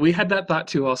we had that thought,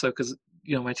 too, also, because,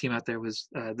 my team out there was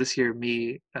this year,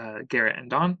 me, Garrett, and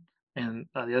Don. And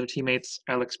the other teammates,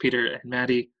 Alex, Peter, and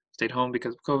Maddie, stayed home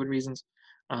because of COVID reasons.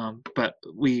 But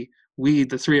we,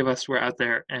 the three of us, were out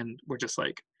there, and we're just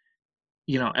like,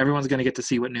 everyone's going to get to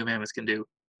see what New Mammoth can do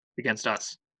against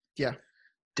us. Yeah.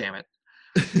 Damn it.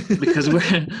 because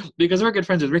we're good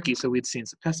friends with Ricky, so we'd seen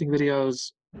some testing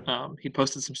videos. He'd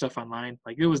posted some stuff online.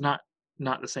 Like, it was not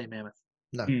the same Mammoth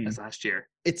as last year.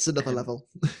 It's another level.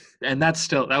 And that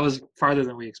was farther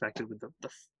than we expected with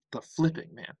the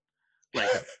flipping, man. Like.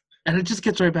 And it just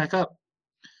gets right back up.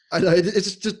 I know, it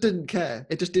just didn't care.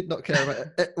 It just did not care about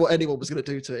what anyone was going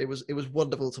to do to it. It was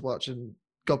wonderful to watch, and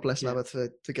God bless Mammoth for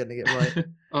getting it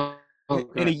right.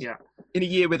 In a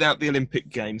year without the Olympic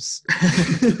Games,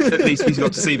 at least we've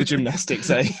got to see the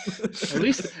gymnastics, eh? at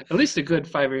least a good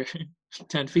 5 or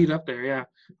 10 feet up there,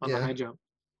 on the high jump.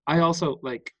 I also,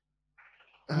 I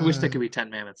wish there could be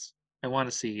 10 mammoths. I want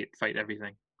to see it fight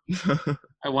everything.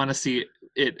 I want to see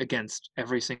it against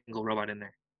every single robot in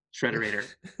there. Shredderator.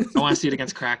 I want to see it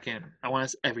against Kraken. I want to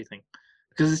see everything,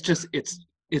 because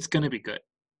it's going to be good.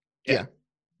 Yeah,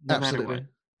 no absolutely, matter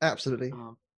what. Absolutely.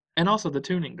 And also the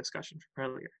tuning discussion from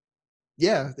earlier.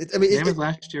 Yeah, Mammoth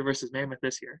last year versus Mammoth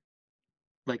this year.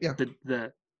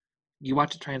 The you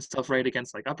watch it try and self-rate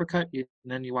against Uppercut, and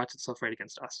then you watch it self-rate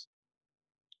against us.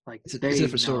 It's a know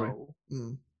different story.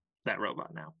 That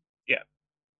robot now. Yeah.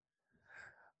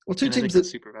 Well, two and teams that's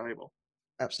super valuable.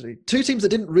 Absolutely. Two teams that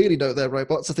didn't really know their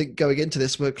robots, I think, going into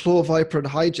this were Claw Viper and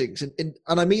Hijinks. And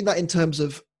I mean that in terms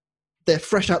of they're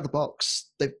fresh out the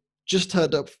box. They've just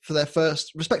turned up for their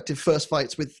respective first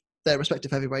fights with their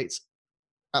respective heavyweights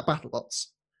at BattleBots.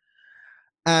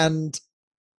 And,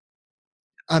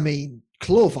 I mean,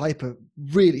 Claw Viper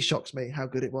really shocked me how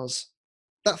good it was.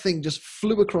 That thing just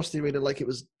flew across the arena like it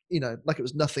was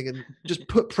nothing, and just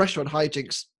put pressure on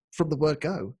Hijinks from the word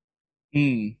go.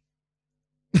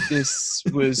 This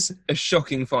was a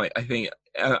shocking fight, I think.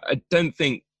 I don't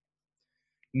think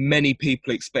many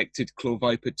people expected Claw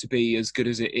Viper to be as good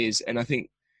as it is, and I think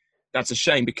that's a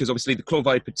shame, because obviously the Claw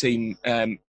Viper team are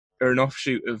an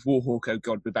offshoot of Warhawk. Oh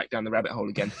God, we're back down the rabbit hole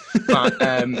again. But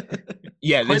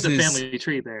yeah, quite the family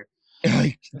tree there.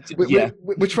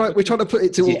 We're trying to put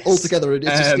it all together, and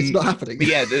it's not happening. But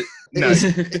yeah,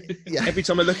 every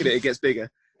time I look at it, it gets bigger.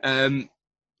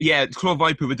 Claw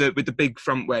Viper with the big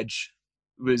front wedge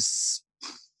was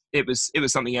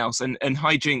something else, and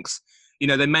Hijinks,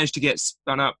 they managed to get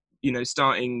spun up,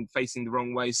 starting facing the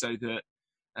wrong way so that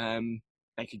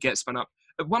they could get spun up.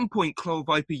 At one point, Claw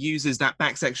Viper uses that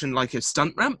back section like a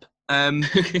stunt ramp.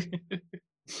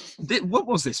 What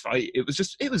was this fight?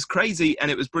 It was crazy,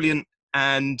 and it was brilliant,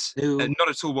 and not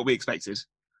at all what we expected.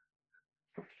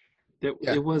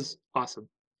 It was awesome.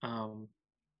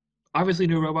 Obviously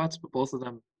new robots, but both of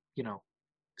them,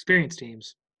 experienced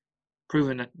teams,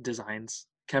 proven designs.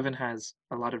 Kevin has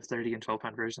a lot of 30 and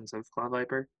 12-pound versions of Claw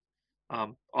Viper,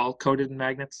 all coated in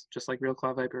magnets, just like real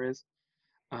Claw Viper is.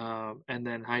 And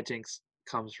then Hijinks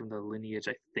comes from the lineage,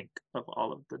 I think, of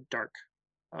all of the dark.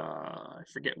 I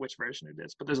forget which version it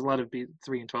is, but there's a lot of 3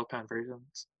 and 12-pound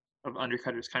versions of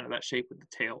Undercutters, kind of that shape with the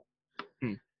tail.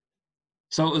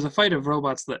 So it was a fight of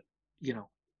robots that,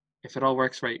 if it all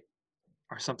works right,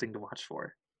 are something to watch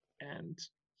for. And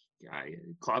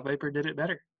Claw Viper did it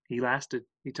better. He lasted.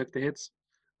 He took the hits.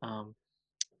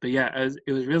 But yeah,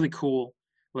 it was really cool.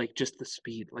 Just the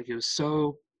speed. It was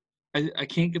so. I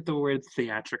can't get the word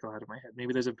theatrical out of my head.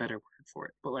 Maybe there's a better word for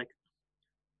it. But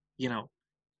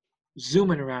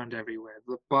zooming around everywhere.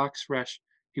 The box rush.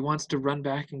 He wants to run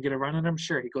back and get a run at him.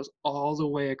 Sure, he goes all the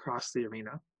way across the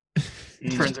arena,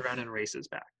 turns around and races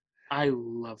back. I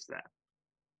love that.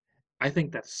 I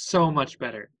think that's so much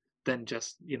better than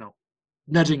just,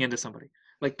 nudging into somebody.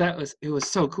 Like it was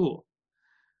so cool.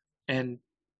 And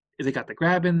they got the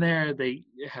grab in there. They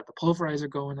had the pulverizer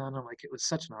going on them. Like, it was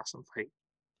such an awesome fight.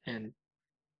 And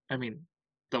I mean,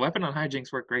 the weapon on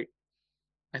hijinks worked great.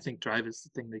 I think drive is the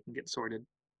thing they can get sorted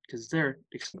because they're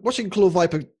watching Claw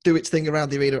Viper do its thing around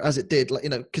the arena as it did, like,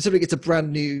 considering it's a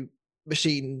brand new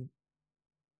machine,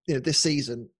 this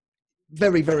season,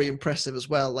 very, very impressive as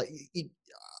well. Like,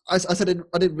 I said,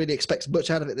 I didn't really expect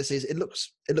much out of it this season. It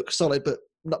looks solid, but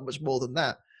not much more than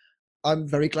that. I'm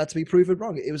very glad to be proven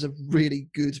wrong. It was a really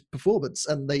good performance,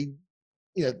 and they,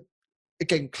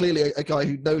 again, clearly a guy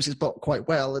who knows his bot quite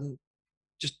well and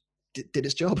just did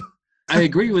his job. I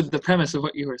agree with the premise of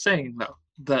what you were saying, though.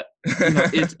 That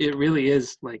it really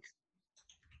is like,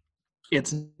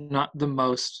 it's not the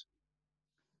most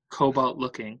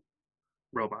Cobalt-looking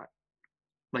robot.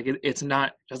 Like, it's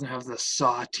not, doesn't have the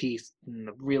saw teeth and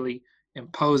the really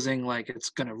imposing, like,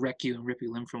 it's gonna wreck you and rip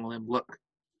you limb from limb look.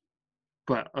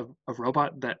 But a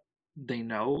robot that they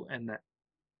know and that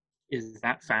is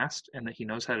that fast and that he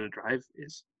knows how to drive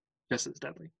is just as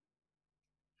deadly.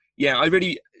 Yeah,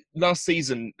 last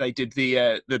season they did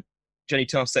the Jenny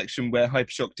Taft section where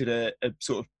Hypershock did a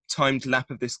sort of timed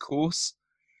lap of this course,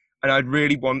 and I'd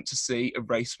really want to see a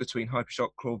race between Hypershock,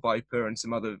 Claw Viper, and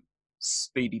some other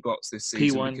speedy bots this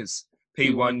season. P1. Because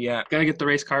P1, yeah, gotta get the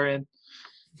race car in.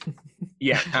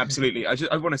 Yeah, absolutely.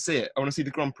 I want to see it. I want to see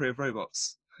the Grand Prix of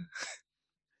robots.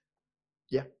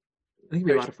 Yeah, I think it'd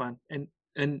be a lot of fun.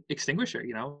 And Extinguisher,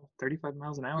 35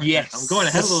 miles an hour. Yes, I'm going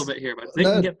ahead a little bit here, but if they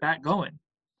can get that going.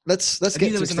 Let's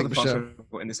get to Extinguisher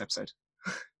in this episode.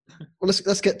 Well,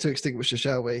 let's get to Extinguisher,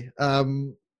 shall we?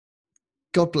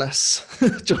 God bless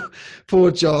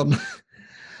poor John.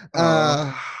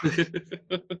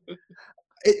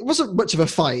 It wasn't much of a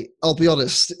fight, I'll be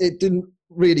honest. It didn't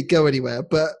really go anywhere,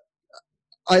 but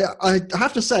I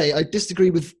have to say I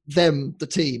disagree with them, the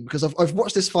team, because I've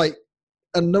watched this fight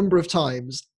a number of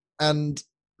times, and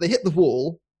they hit the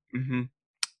wall. Mm-hmm.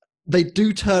 They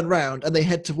do turn around and they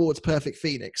head towards Perfect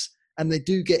Phoenix, and they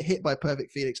do get hit by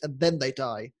Perfect Phoenix, and then they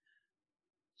die.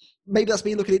 Maybe that's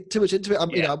me looking too much into it.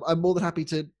 I'm more than happy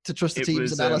to trust the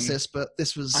team's analysis, but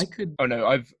this was. Oh no,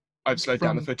 I've slowed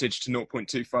down the footage to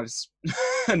 0.25,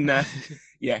 and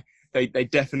yeah, they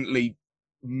definitely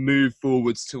move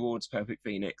forwards towards Perfect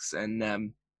Phoenix, and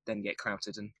then get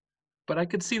clouted. But I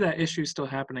could see that issue still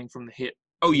happening from the hit.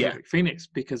 Oh yeah, Perfect Phoenix,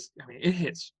 because it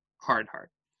hits hard.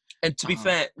 And to be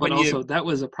fair, but also that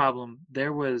was a problem.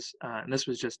 There was, and this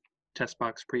was just test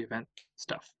box pre-event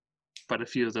stuff, but a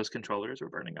few of those controllers were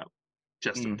burning up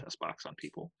just in the test box on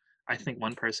people. I think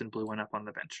one person blew one up on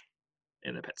the bench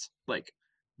in the pits,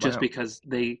 just because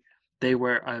they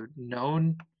were a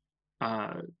known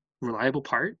reliable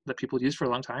part that people used for a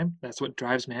long time. That's what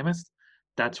drives Mammoth.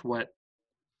 That's what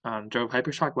drove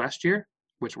Hypershock last year,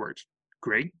 which worked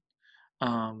great.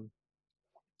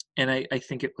 And I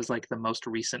think it was like the most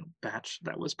recent batch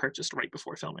that was purchased right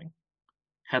before filming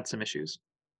had some issues.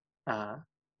 And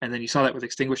then you saw that with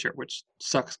Extinguisher, which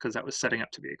sucks because that was setting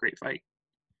up to be a great fight.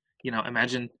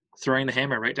 Imagine throwing the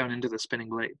hammer right down into the spinning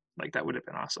blade. Like, that would have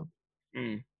been awesome.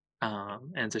 And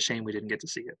it's a shame we didn't get to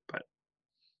see it. But,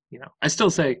 I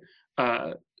still say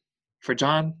for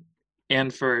John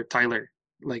and for Tyler,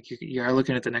 you are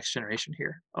looking at the next generation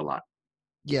here a lot.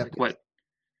 Yeah. What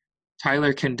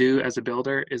Tyler can do as a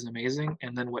builder is amazing,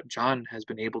 and then what John has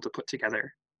been able to put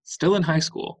together, still in high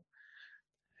school.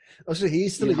 Oh, so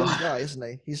he's still a young guy, isn't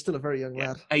he? He's still a very young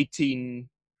lad. 18.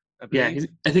 I believe. Yeah,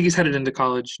 I think he's headed into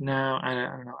college now. I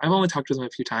don't know. I've only talked to him a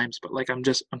few times, but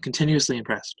I'm continuously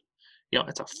impressed.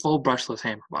 It's a full brushless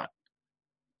hammer bot.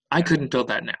 I couldn't build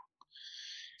that now,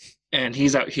 and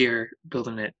he's out here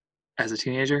building it as a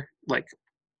teenager.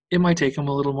 It might take him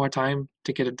a little more time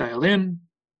to get it dialed in.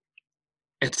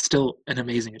 It's still an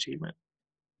amazing achievement.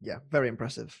 Yeah, very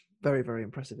impressive. Very, very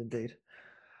impressive indeed.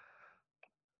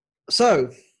 So,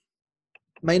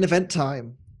 main event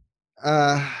time.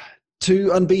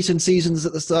 2 unbeaten seasons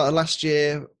at the start of last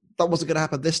year. That wasn't going to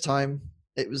happen this time.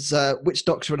 It was Witch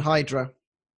Doctor and Hydra.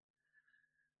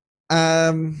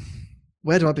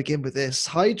 Where do I begin with this?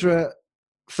 Hydra,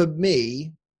 for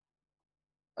me,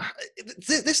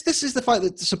 this is the fight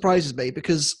that surprises me,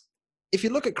 because if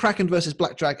you look at Kraken versus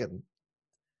Black Dragon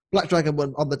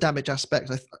won on the damage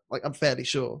aspect. I'm fairly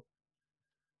sure.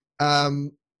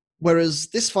 Whereas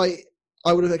this fight,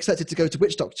 I would have expected to go to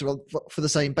Witch Doctor for the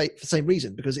same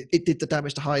reason, because it did the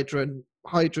damage to Hydra, and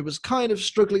Hydra was kind of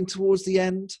struggling towards the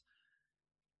end.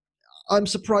 I'm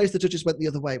surprised the judges went the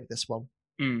other way with this one.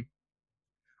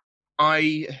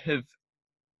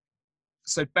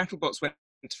 So BattleBots went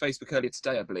to Facebook earlier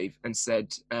today, I believe, and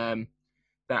said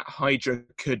that Hydra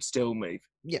could still move.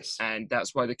 Yes. And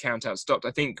that's why the count out stopped.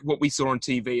 I think what we saw on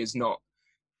TV is not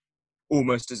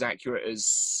almost as accurate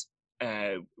as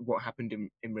what happened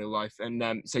in real life.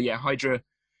 And so, yeah, Hydra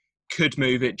could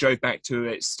move. It drove back to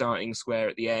its starting square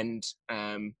at the end.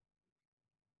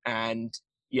 And,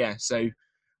 yeah, so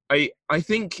I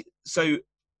think... So,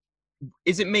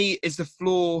 is it me? Is the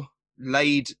floor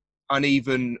laid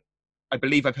uneven? I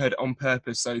believe I've heard it on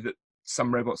purpose so that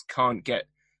some robots can't get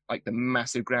like the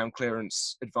massive ground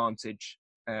clearance advantage.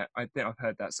 I think I've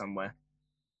heard that somewhere.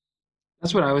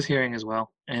 That's what I was hearing as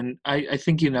well. And I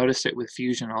think you noticed it with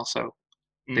Fusion also.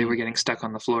 They were getting stuck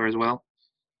on the floor as well.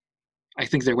 I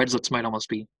think their wedgelets might almost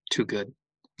be too good.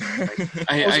 Like,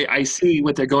 I see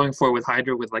what they're going for with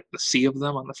Hydra with like the sea of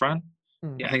them on the front.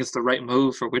 Mm. I think it's the right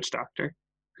move for Witch Doctor,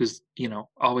 who's,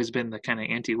 always been the kind of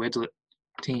anti-wedgelet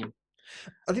team.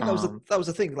 I think that was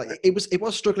the thing. Like it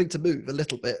was struggling to move a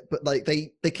little bit, but like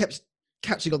they kept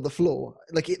catching on the floor.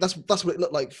 Like that's what it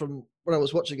looked like from when I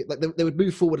was watching it. Like they would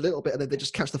move forward a little bit and then they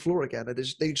just catch the floor again, and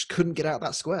they just couldn't get out of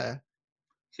that square.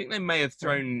 I think they may have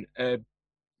thrown either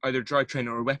a drivetrain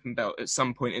or a weapon belt at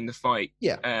some point in the fight.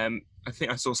 Yeah. I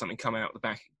think I saw something come out the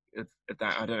back of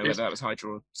that. I don't know whether that was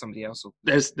Hydra or somebody else. Or...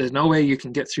 There's no way you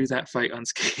can get through that fight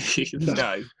unscathed.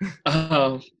 No.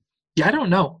 Yeah, I don't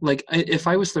know. Like, if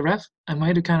I was the ref, I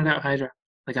might have counted out Hydra.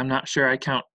 Like, I'm not sure I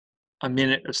count a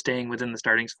minute of staying within the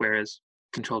starting square as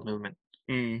controlled movement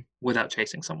without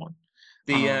chasing someone.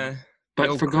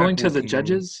 But for going to the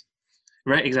judges,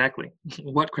 right? Exactly.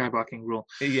 What crab walking rule?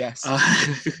 Yes.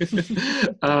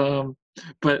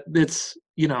 But it's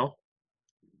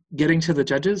getting to the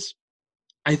judges.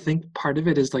 I think part of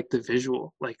it is like the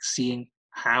visual, like seeing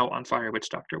how on fire Witch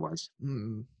Doctor was,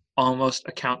 almost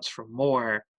accounts for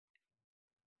more.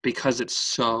 Because it's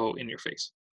so in your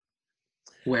face.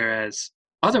 Whereas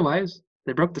otherwise,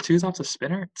 they broke the tooth off the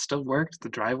spinner. It still worked. The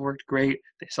drive worked great.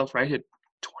 They self-righted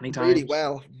 20 times. Really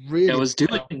well. Really. It was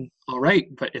doing all right,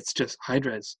 but it's just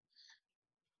Hydra's.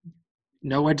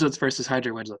 No wedgelets versus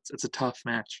Hydra wedgelets. It's a tough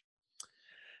match.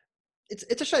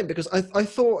 It's a shame because I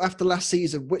thought after last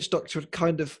season, Witch Doctor had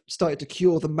kind of started to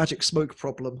cure the magic smoke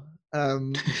problem.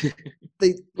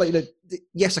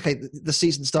 Yes, okay, the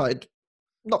season started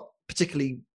not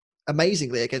particularly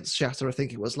amazingly against Shatter, I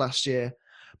think it was last year,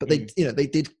 but they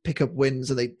did pick up wins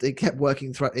and they kept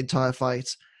working throughout the entire fight.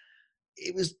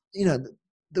 It was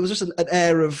there was just an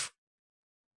air of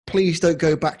please don't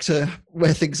go back to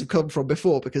where things have come from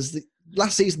before, because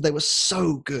last season they were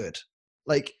so good.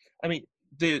 Like, I mean,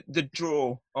 the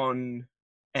draw on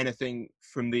anything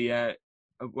from the I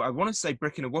want to say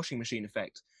brick in a washing machine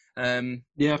effect.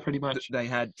 Yeah, pretty much. They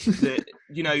had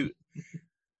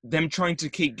them trying to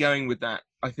keep going with that,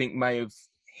 I think, may have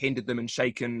hindered them and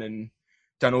shaken and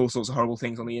done all sorts of horrible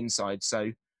things on the inside.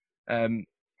 So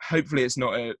hopefully it's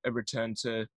not a return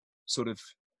to sort of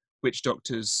Witch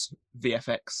Doctor's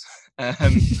VFX.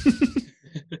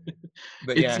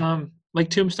 But it's like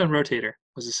Tombstone Rotator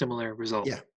was a similar result.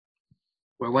 Yeah.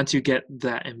 Where once you get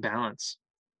that imbalance,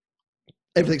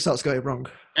 everything starts going wrong.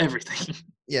 Everything.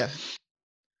 Yeah.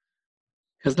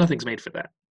 Because nothing's made for that.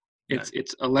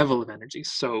 It's a level of energy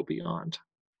so beyond,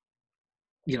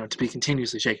 to be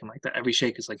continuously shaken like that. Every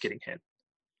shake is like getting hit.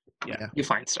 Yeah. You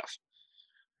find stuff.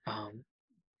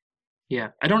 Yeah.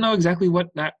 I don't know exactly what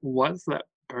that was that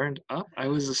burned up. I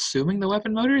was assuming the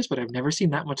weapon motors, but I've never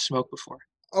seen that much smoke before.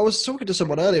 I was talking to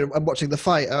someone earlier and watching the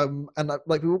fight, and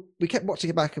we kept watching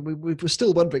it back, and we were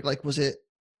still wondering, like, was it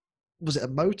a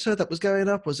motor that was going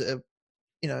up? Was it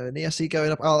an ESC going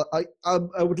up?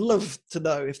 I would love to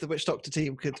know if the Witch Doctor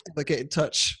team could ever get in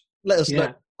touch. Let us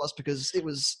know, because it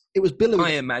was billowing.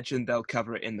 I imagine they'll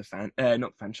cover it in the fan,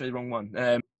 not fan show, the wrong one.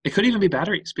 It could even be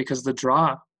batteries, because the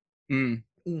draw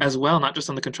as well, not just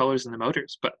on the controllers and the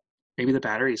motors, but maybe the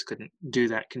batteries couldn't do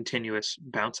that continuous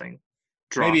bouncing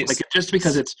draw. Maybe it's just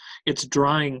because it's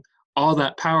drawing all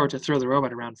that power to throw the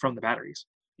robot around from the batteries.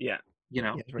 Yeah.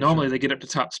 Normally they get up to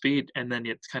top speed and then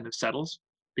it kind of settles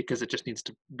because it just needs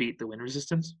to beat the wind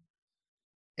resistance.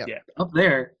 Yeah. Up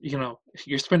there,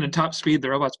 you're spinning top speed, the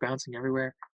robot's bouncing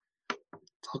everywhere.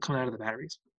 It's all coming out of the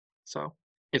batteries. So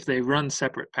if they run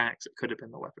separate packs, it could have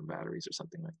been the weapon batteries or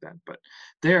something like that. But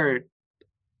they're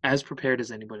as prepared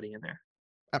as anybody in there.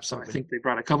 Absolutely. So I think they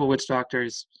brought a couple Witch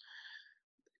Doctors,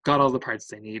 got all the parts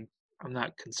they need. I'm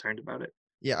not concerned about it.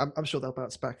 Yeah, I'm sure they'll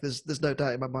bounce back. There's no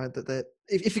doubt in my mind that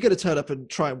if you're going to turn up and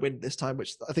try and win this time,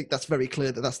 which I think that's very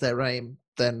clear that that's their aim,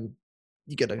 then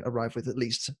you're going to arrive with at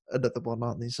least another one,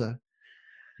 aren't they? So,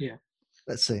 yeah.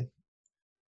 Let's see.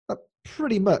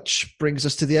 pretty much brings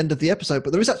us to the end of the episode.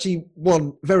 But there is actually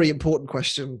one very important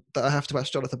question that I have to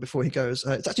ask Jonathan before he goes.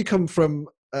 It's actually come from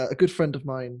a good friend of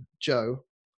mine, Joe.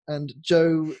 And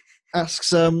Joe asks,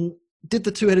 did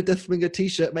the two-headed Death Flamingo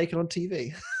t-shirt make it on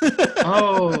TV?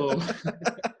 Oh.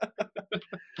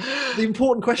 The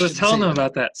important question. I was telling them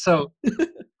about that. So,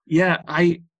 yeah,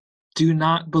 I do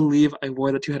not believe I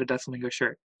wore the two-headed Death Flamingo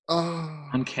shirt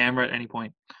on camera at any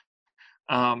point.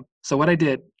 So what I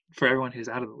did, for everyone who's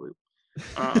out of the loop,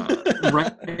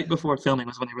 right before filming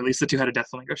was when they released the two-headed Death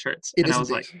Flamingo shirts. And I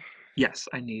was like, yes,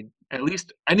 I need at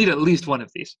least one of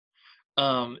these.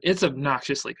 It's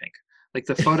obnoxiously pink. Like,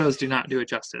 the photos do not do it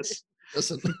justice.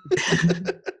 Listen.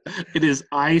 It is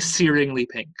eye-searingly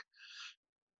pink.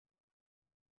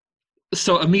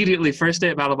 So immediately, first day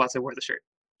at BattleBots, I wore the shirt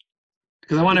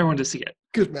because I want everyone to see it.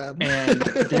 Good man. And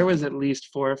there was at least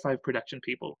 4 or 5 production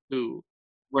people who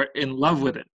were in love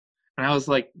with it. And I was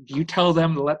like, you tell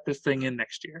them to let this thing in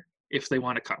next year if they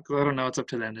want to come. Because I don't know, it's up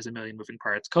to them. There's a million moving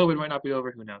parts. COVID might not be over.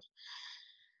 Who knows?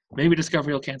 Maybe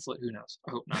Discovery will cancel it. Who knows?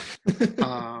 I hope not.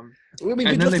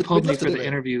 And then they pulled me for the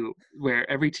interview where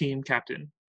every team captain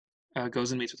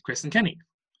goes and meets with Chris and Kenny.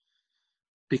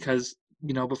 Because,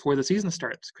 you know, before the season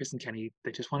starts, Chris and Kenny,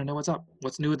 they just want to know what's up.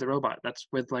 What's new with the robot? That's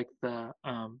with, like, the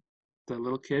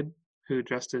little kid who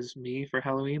dressed as me for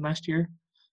Halloween last year.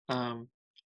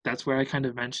 That's where I kind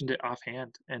of mentioned it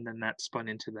offhand. And then that spun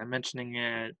into them mentioning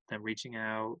it, them reaching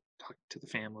out, talking to the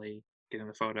family, getting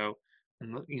the photo,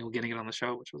 and, you know, getting it on the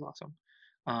show, which was awesome.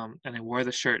 And I wore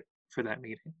the shirt for that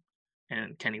meeting,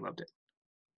 and Kenny loved it.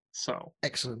 So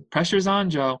excellent. Pressure's on,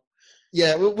 Joe.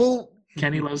 Yeah, we'll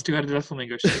Kenny loves two-headed Death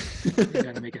Flamingo shirt. We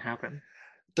got to make it happen.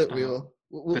 Don't we all?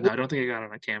 But no, I don't think I got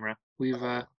it on camera.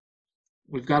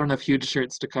 We've got enough huge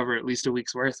shirts to cover at least a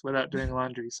week's worth without doing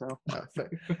laundry. So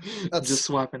that's just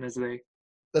swapping as they.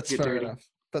 That's get fair dirty. enough.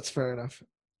 That's fair enough.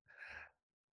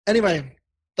 Anyway,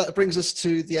 that brings us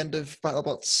to the end of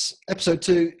BattleBots episode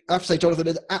 2. I have to say, Jonathan,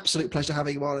 it's an absolute pleasure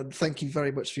having you on, and thank you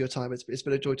very much for your time. It's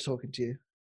been a joy talking to you.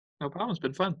 No problem. It's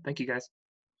been fun. Thank you, guys.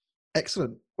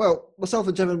 Excellent. Well, myself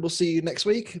and Jevon will see you next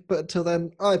week. But until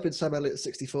then, I've been Sam Elliott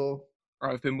 64.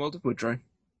 I've been Walter Woodrow.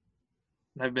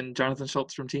 I've been Jonathan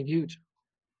Schultz from Team Huge.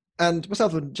 And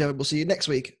myself and Jevon will see you next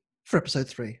week for episode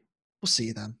 3. We'll see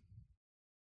you then.